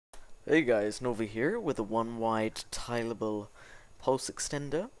Hey guys, Nova here with a one-wide tileable pulse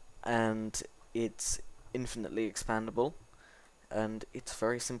extender, and it's infinitely expandable, and it's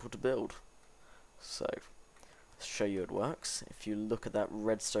very simple to build. So, let's show you it works. If you look at that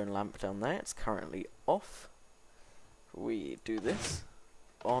redstone lamp down there, it's currently off. We do this,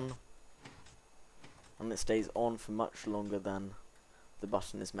 on, and it stays on for much longer than the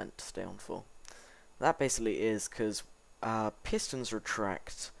button is meant to stay on for. That basically is because pistons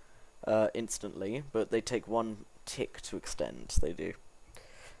retract instantly, but they take one tick to extend, they do.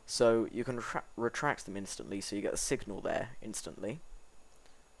 So you can retract them instantly, so you get a signal there instantly.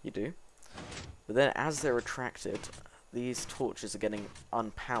 You do. But then as they're retracted, these torches are getting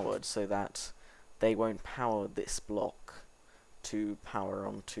unpowered so that they won't power this block to power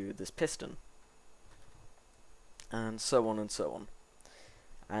onto this piston. And so on and so on.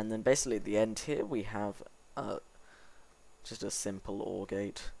 And then basically at the end here we have just a simple OR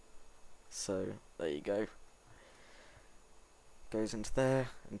gate. So there you go. Goes into there,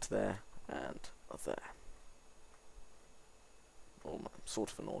 and there. Or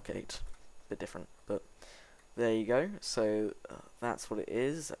sort of an OR gate, a bit different, but there you go. So that's what it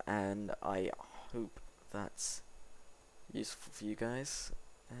is, and I hope that's useful for you guys.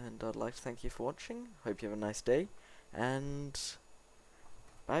 And I'd like to thank you for watching. Hope you have a nice day, and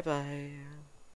bye bye.